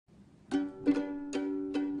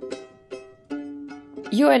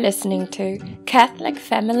You are listening to Catholic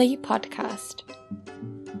Family Podcast.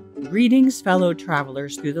 Greetings, fellow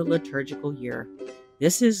travelers through the liturgical year.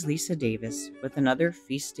 This is Lisa Davis with another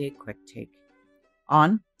Feast Day Quick Take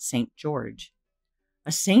on St. George,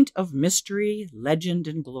 a saint of mystery, legend,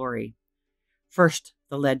 and glory. First,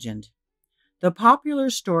 the legend. The popular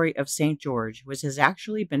story of St. George, which has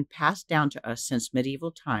actually been passed down to us since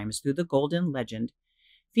medieval times through the Golden Legend,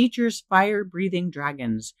 features fire-breathing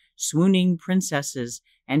dragons, swooning princesses,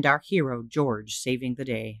 and our hero George saving the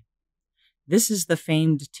day. This is the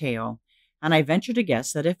famed tale, and I venture to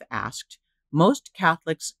guess that if asked, most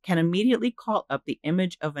Catholics can immediately call up the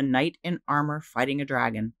image of a knight in armor fighting a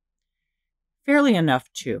dragon. Fairly enough,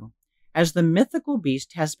 too, as the mythical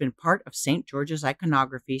beast has been part of St. George's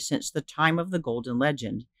iconography since the time of the Golden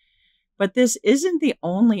Legend. But this isn't the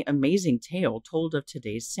only amazing tale told of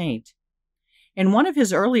today's saint. In one of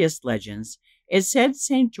his earliest legends, it said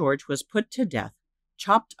St. George was put to death,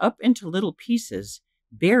 chopped up into little pieces,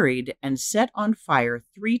 buried, and set on fire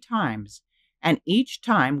 3 times, and each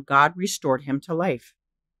time God restored him to life.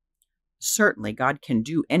 Certainly, God can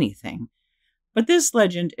do anything, but this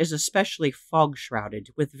legend is especially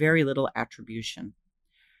fog-shrouded with very little attribution.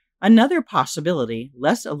 Another possibility,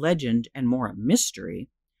 less a legend and more a mystery,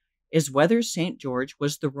 is whether St. George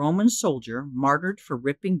was the Roman soldier martyred for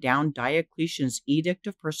ripping down Diocletian's edict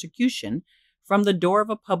of persecution from the door of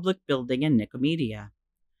a public building in Nicomedia.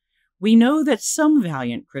 We know that some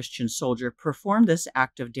valiant Christian soldier performed this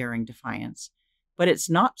act of daring defiance, but it's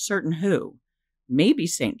not certain who. Maybe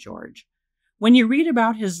St. George. When you read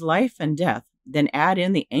about his life and death, then add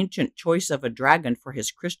in the ancient choice of a dragon for his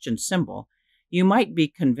Christian symbol, you might be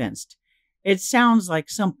convinced. It sounds like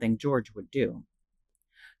something George would do.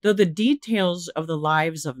 Though the details of the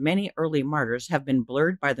lives of many early martyrs have been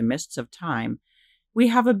blurred by the mists of time, we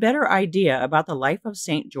have a better idea about the life of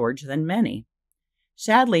St. George than many.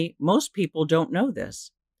 Sadly, most people don't know this.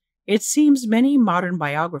 It seems many modern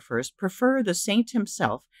biographers prefer the saint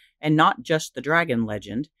himself, and not just the dragon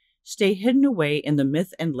legend, stay hidden away in the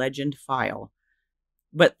myth and legend file.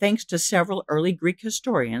 But thanks to several early Greek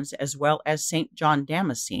historians, as well as St. John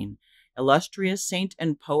Damascene, illustrious saint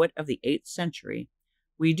and poet of the 8th century,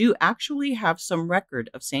 we do actually have some record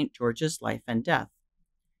of St. George's life and death.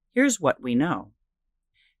 Here's what we know.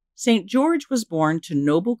 St. George was born to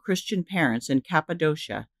noble Christian parents in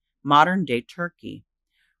Cappadocia, modern-day Turkey.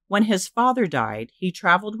 When his father died, he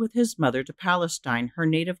traveled with his mother to Palestine, her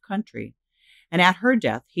native country, and at her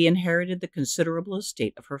death he inherited the considerable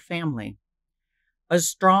estate of her family. A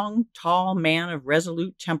strong, tall man of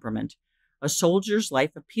resolute temperament, a soldier's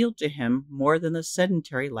life appealed to him more than the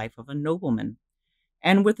sedentary life of a nobleman.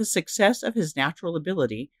 And with the success of his natural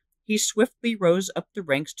ability, he swiftly rose up the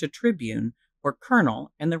ranks to tribune or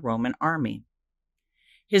colonel in the Roman army.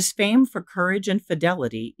 His fame for courage and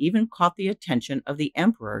fidelity even caught the attention of the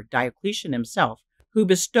emperor Diocletian himself, who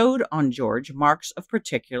bestowed on George marks of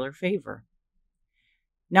particular favor.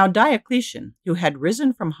 Now Diocletian, who had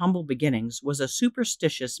risen from humble beginnings, was a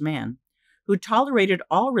superstitious man who tolerated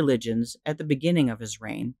all religions at the beginning of his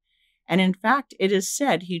reign, and in fact it is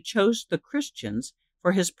said he chose the Christians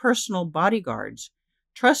for his personal bodyguards,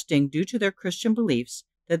 trusting, due to their Christian beliefs,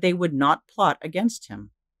 that they would not plot against him.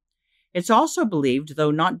 It's also believed, though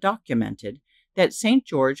not documented, that St.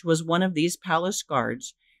 George was one of these palace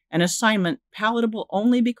guards, an assignment palatable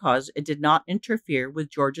only because it did not interfere with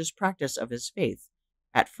George's practice of his faith,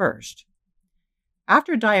 at first.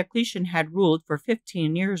 After Diocletian had ruled for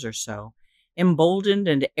 15 years or so, emboldened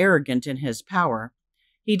and arrogant in his power,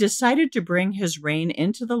 he decided to bring his reign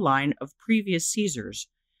into the line of previous Caesars,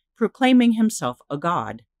 proclaiming himself a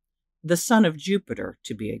god, the son of Jupiter,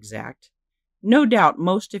 to be exact. No doubt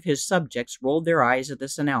most of his subjects rolled their eyes at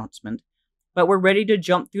this announcement, but were ready to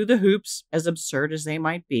jump through the hoops, as absurd as they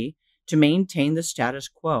might be, to maintain the status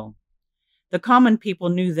quo. The common people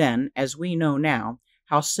knew then, as we know now,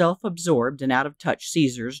 how self-absorbed and out of touch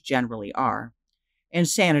Caesars generally are.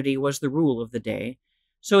 Insanity was the rule of the day,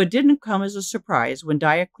 so it didn't come as a surprise when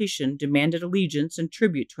Diocletian demanded allegiance and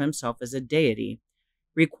tribute to himself as a deity,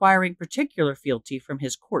 requiring particular fealty from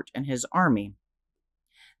his court and his army.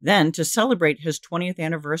 Then, to celebrate his 20th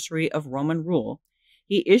anniversary of Roman rule,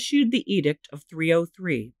 he issued the Edict of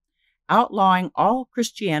 303, outlawing all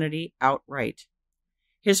Christianity outright.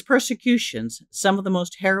 His persecutions, some of the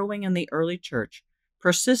most harrowing in the early church,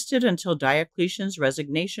 persisted until Diocletian's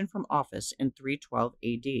resignation from office in 312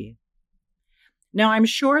 AD. Now, I'm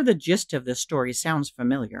sure the gist of this story sounds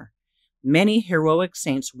familiar. Many heroic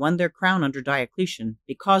saints won their crown under Diocletian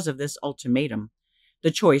because of this ultimatum,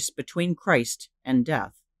 the choice between Christ and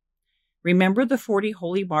death. Remember the 40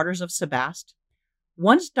 holy martyrs of Sebaste?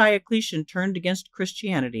 Once Diocletian turned against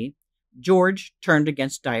Christianity, George turned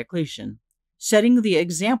against Diocletian, setting the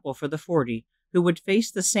example for the 40 who would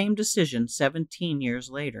face the same decision 17 years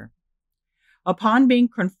later. Upon being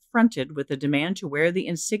confronted with the demand to wear the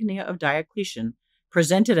insignia of Diocletian,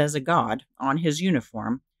 presented as a god, on his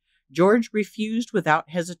uniform, George refused without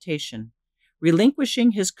hesitation,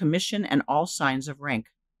 relinquishing his commission and all signs of rank.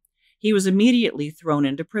 He was immediately thrown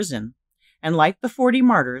into prison, and like the 40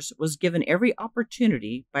 martyrs, was given every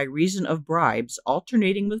opportunity, by reason of bribes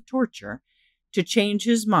alternating with torture, to change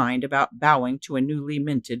his mind about bowing to a newly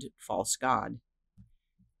minted false god.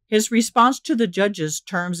 His response to the judge's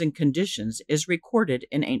terms and conditions is recorded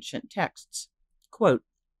in ancient texts. Quote,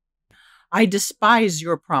 "I despise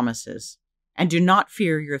your promises and do not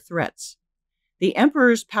fear your threats. The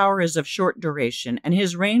emperor's power is of short duration, and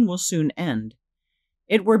his reign will soon end.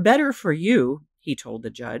 It were better for you," he told the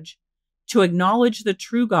judge, "to acknowledge the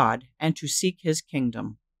true God and to seek his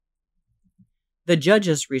kingdom." The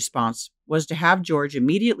judge's response was to have George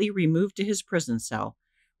immediately removed to his prison cell,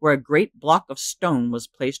 where a great block of stone was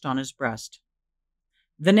placed on his breast.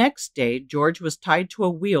 The next day, George was tied to a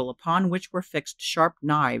wheel upon which were fixed sharp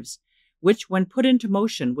knives, which, when put into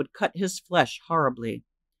motion, would cut his flesh horribly.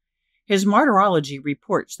 His martyrology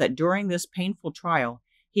reports that during this painful trial,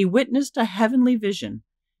 he witnessed a heavenly vision,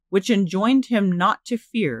 which enjoined him not to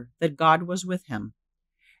fear, that God was with him.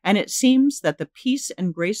 And it seems that the peace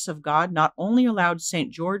and grace of God not only allowed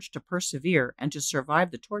St. George to persevere and to survive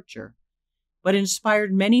the torture, but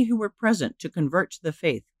inspired many who were present to convert to the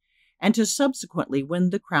faith and to subsequently win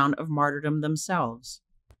the crown of martyrdom themselves.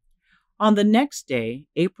 On the next day,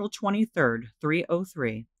 April 23,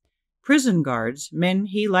 303, prison guards, men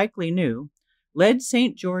he likely knew, led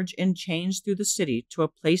St. George in chains through the city to a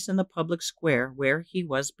place in the public square where he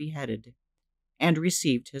was beheaded and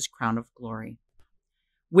received his crown of glory.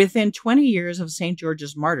 Within 20 years of St.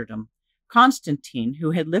 George's martyrdom, Constantine,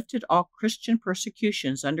 who had lifted all Christian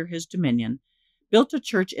persecutions under his dominion, built a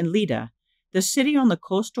church in Lydda, the city on the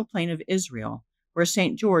coastal plain of Israel, where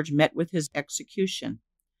St. George met with his execution.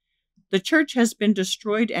 The church has been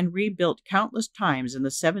destroyed and rebuilt countless times in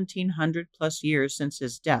the 1700-plus years since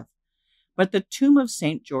his death, but the tomb of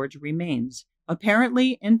St. George remains,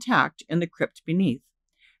 apparently intact in the crypt beneath,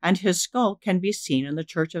 and his skull can be seen in the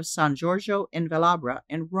church of San Giorgio in Velabra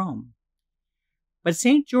in Rome. But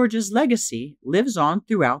St. George's legacy lives on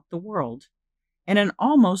throughout the world, in an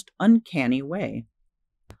almost uncanny way.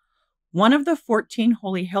 One of the 14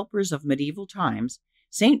 holy helpers of medieval times,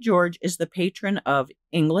 St. George is the patron of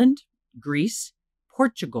England, Greece,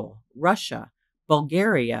 Portugal, Russia,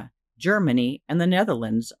 Bulgaria, Germany, and the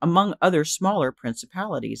Netherlands, among other smaller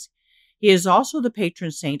principalities. He is also the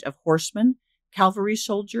patron saint of horsemen, cavalry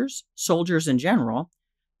soldiers, soldiers in general,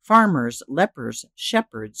 farmers, lepers,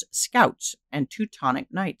 shepherds, scouts, and Teutonic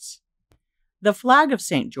knights. The flag of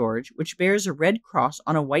St. George, which bears a red cross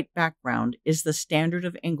on a white background, is the standard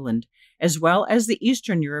of England, as well as the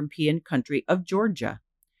Eastern European country of Georgia.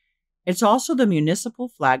 It's also the municipal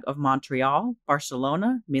flag of Montreal,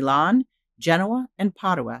 Barcelona, Milan, Genoa, and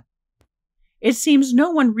Padua. It seems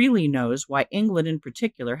no one really knows why England in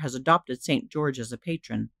particular has adopted St. George as a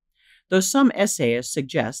patron, though some essayists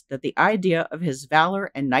suggest that the idea of his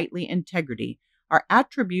valor and knightly integrity are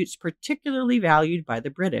attributes particularly valued by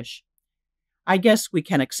the British. I guess we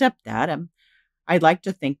can accept that. I'd like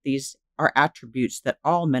to think these are attributes that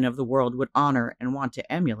all men of the world would honor and want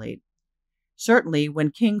to emulate. Certainly,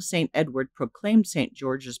 when King St. Edward proclaimed St.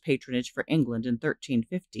 George's patronage for England in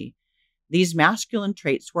 1350, these masculine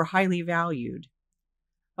traits were highly valued.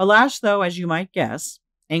 Alas, though, as you might guess,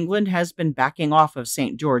 England has been backing off of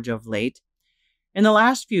St. George of late. In the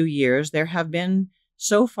last few years, there have been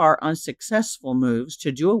so far unsuccessful moves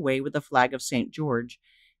to do away with the flag of St. George,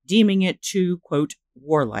 deeming it too, quote,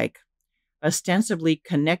 warlike, ostensibly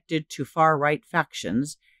connected to far-right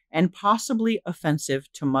factions, and possibly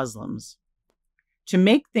offensive to Muslims. To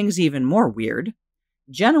make things even more weird,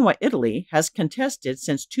 Genoa, Italy, has contested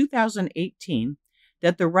since 2018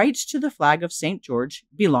 that the rights to the flag of St. George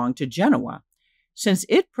belong to Genoa, since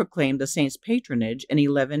it proclaimed the saint's patronage in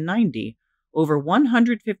 1190, over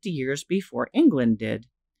 150 years before England did.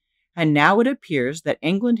 And now it appears that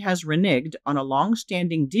England has reneged on a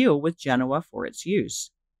long-standing deal with Genoa for its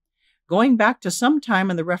use. Going back to some time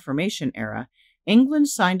in the Reformation era, England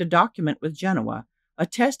signed a document with Genoa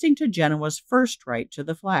attesting to Genoa's first right to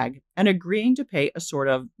the flag and agreeing to pay a sort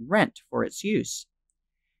of rent for its use.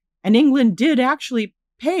 And England did actually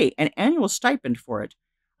pay an annual stipend for it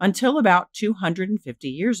until about 250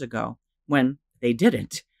 years ago, when they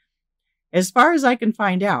didn't. As far as I can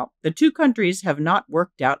find out, the two countries have not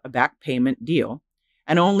worked out a back payment deal,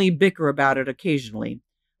 and only bicker about it occasionally,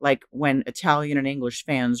 like when Italian and English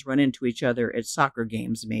fans run into each other at soccer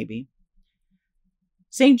games, maybe.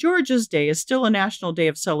 St. George's Day is still a national day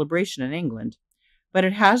of celebration in England, but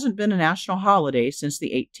it hasn't been a national holiday since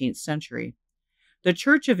the 18th century. The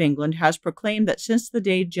Church of England has proclaimed that since the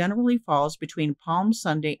day generally falls between Palm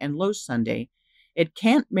Sunday and Low Sunday, it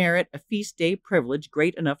can't merit a feast day privilege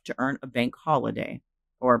great enough to earn a bank holiday,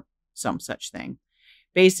 or some such thing.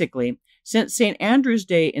 Basically, since St. Andrew's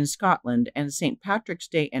Day in Scotland and St. Patrick's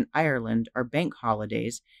Day in Ireland are bank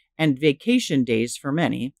holidays and vacation days for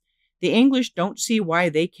many, the English don't see why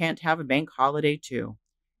they can't have a bank holiday too.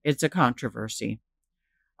 It's a controversy.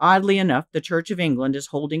 Oddly enough, the Church of England is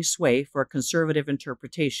holding sway for a conservative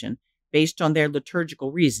interpretation based on their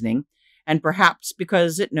liturgical reasoning, and perhaps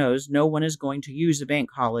because it knows no one is going to use a bank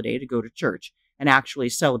holiday to go to church and actually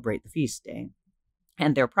celebrate the feast day.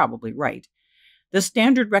 And they're probably right. The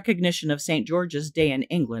standard recognition of St. George's Day in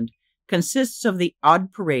England consists of the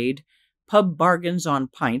odd parade, pub bargains on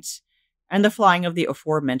pints, and the flying of the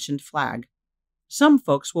aforementioned flag. Some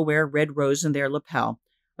folks will wear a red rose in their lapel,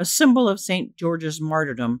 a symbol of St. George's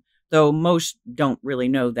martyrdom, though most don't really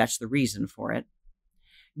know that's the reason for it.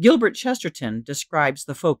 Gilbert Chesterton describes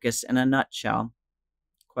the focus in a nutshell.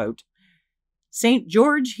 Quote, St.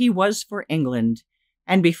 George he was for England,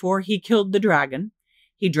 and before he killed the dragon,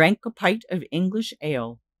 he drank a pint of English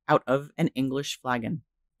ale out of an English flagon.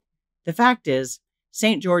 The fact is,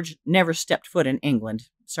 St. George never stepped foot in England.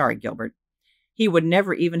 Sorry, Gilbert. He would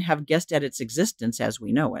never even have guessed at its existence as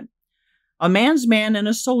we know it. A man's man and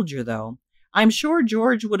a soldier, though. I'm sure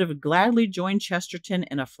George would have gladly joined Chesterton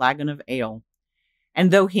in a flagon of ale. And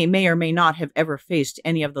though he may or may not have ever faced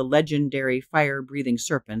any of the legendary fire-breathing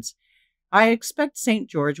serpents, I expect St.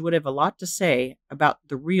 George would have a lot to say about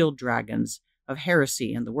the real dragons of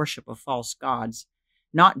heresy and the worship of false gods,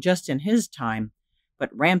 not just in his time,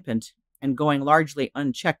 but rampant and going largely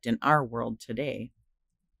unchecked in our world today.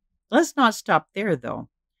 Let's not stop there, though.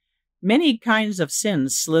 Many kinds of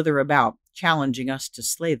sins slither about, challenging us to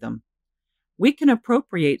slay them. We can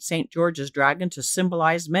appropriate St. George's dragon to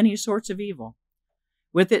symbolize many sorts of evil.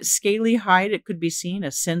 With its scaly hide, it could be seen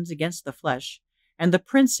as sins against the flesh, and the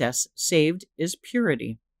princess saved is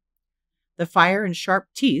purity. The fire and sharp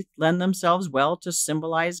teeth lend themselves well to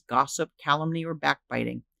symbolize gossip, calumny, or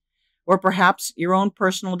backbiting. Or perhaps your own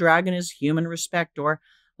personal dragon is human respect, or,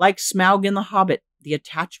 like Smaug in The Hobbit, the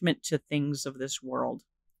attachment to things of this world.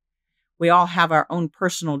 We all have our own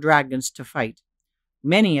personal dragons to fight,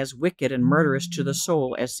 many as wicked and murderous to the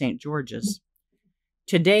soul as St. George's.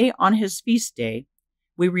 Today, on his feast day,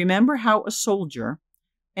 we remember how a soldier,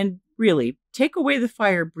 and really, take away the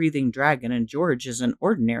fire-breathing dragon and George is an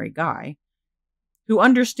ordinary guy, who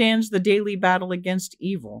understands the daily battle against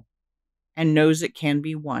evil and knows it can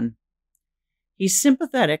be won. He's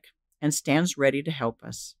sympathetic and stands ready to help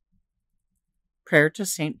us. Prayer to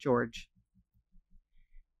St. George.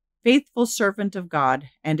 Faithful servant of God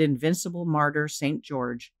and invincible martyr St.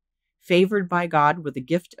 George, favored by God with the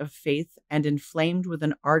gift of faith and inflamed with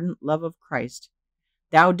an ardent love of Christ,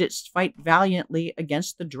 thou didst fight valiantly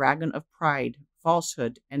against the dragon of pride,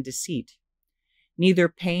 falsehood, and deceit. Neither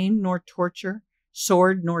pain nor torture,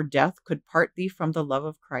 sword nor death could part thee from the love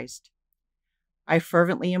of Christ. I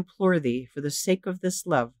fervently implore thee, for the sake of this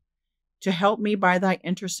love, to help me by thy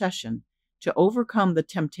intercession to overcome the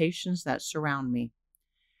temptations that surround me,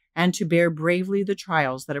 and to bear bravely the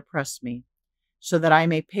trials that oppress me, so that I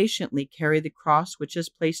may patiently carry the cross which is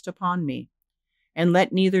placed upon me, and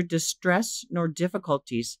let neither distress nor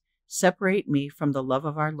difficulties separate me from the love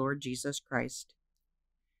of our Lord Jesus Christ.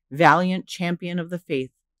 Valiant champion of the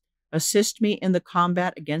faith, assist me in the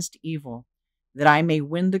combat against evil, that I may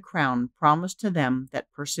win the crown promised to them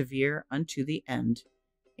that persevere unto the end.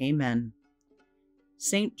 Amen.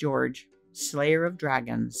 St. George, Slayer of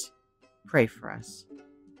Dragons, pray for us.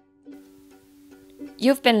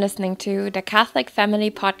 You've been listening to the Catholic Family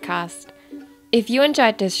Podcast. If you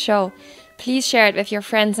enjoyed this show, please share it with your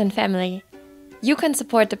friends and family. You can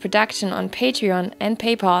support the production on Patreon and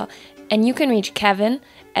PayPal, and you can reach Kevin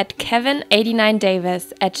at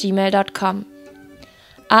kevin89davis@gmail.com.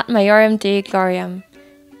 Ad Maiorem Dei Gloriam,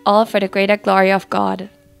 all for the greater glory of God.